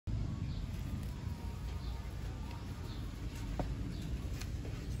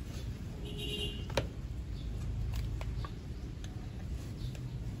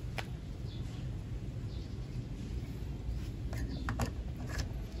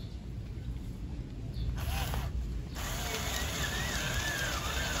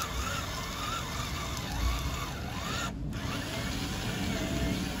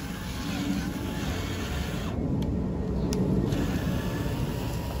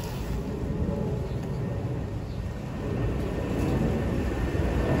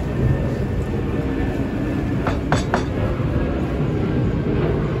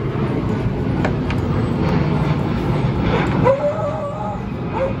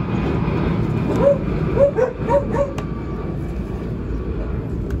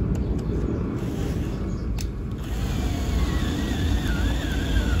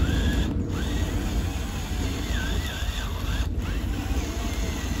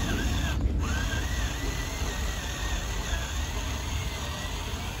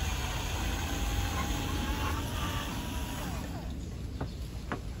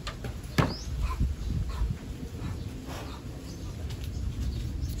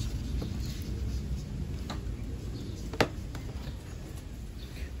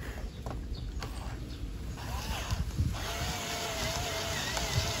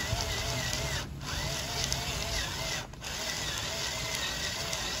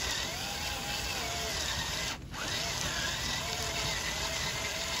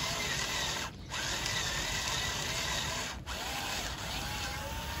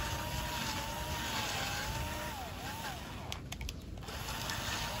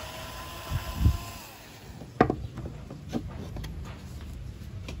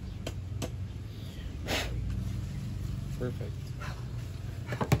Perfect.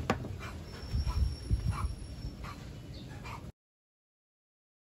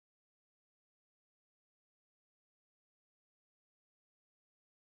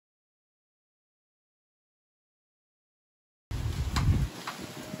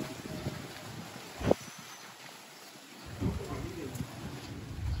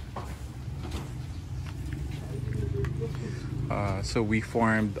 So we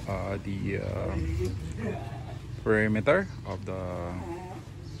formed the perimeter of the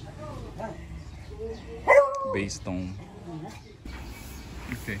base dome.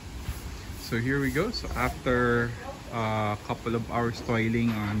 Okay, so here we go. So after a couple of hours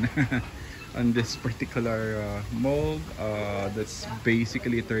toiling on on this particular mold, that's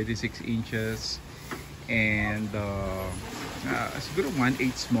basically 36 inches and siguro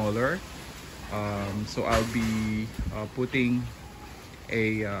 1/8 smaller. So I'll be putting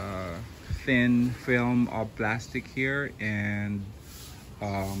a thin film of plastic here, and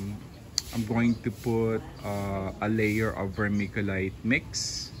I'm going to put a layer of vermiculite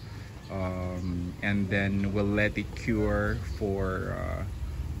mix, and then we'll let it cure for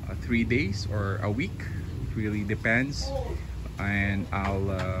 3 days or a week. It really depends, and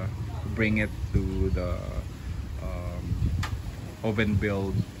I'll bring it to the oven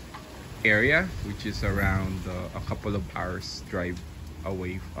build area, which is around a couple of hours drive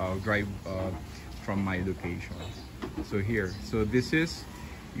away from my location. So here, so this is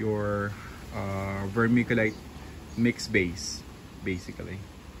your vermiculite mix base basically.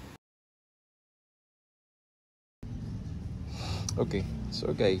 Okay,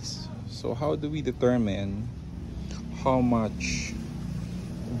 so guys, so how do we determine how much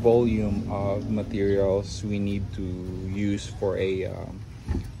volume of materials we need to use for a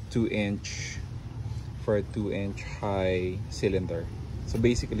 2-inch high cylinder? So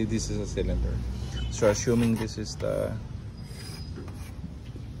basically this is a cylinder, so assuming this is the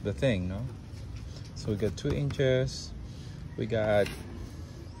thing, no? So we got 2 inches, we got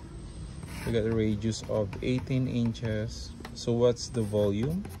a radius of 18 inches. So what's the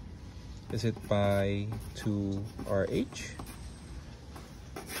volume? Is it by 2 RH?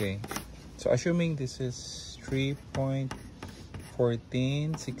 Okay, so assuming this is 3.1416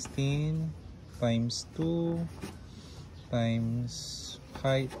 times 2 times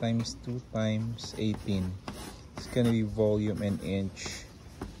height times 2 times 18, it's gonna be volume in inch.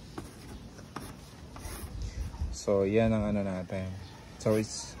 So yan ang ano natin. So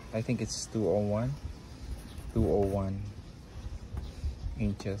it's, I think it's 201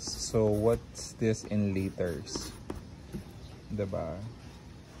 inches. So what's this in liters, diba?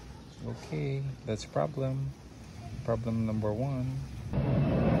 Okay, that's problem number 1.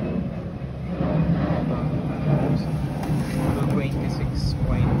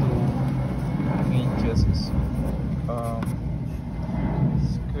 26.2 inches is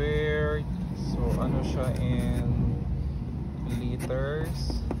squared. So ano siya in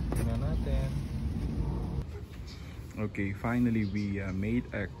liters? Tingnan natin. Okay, finally we made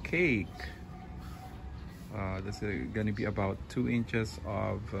a cake. That's gonna be about 2 inches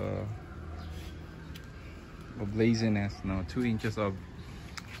of laziness. No, 2 inches of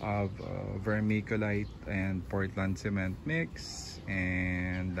vermiculite and Portland cement mix,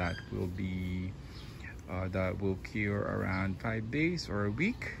 and that will cure around 5 days or a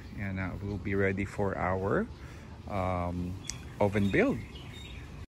week, and that will be ready for our oven build.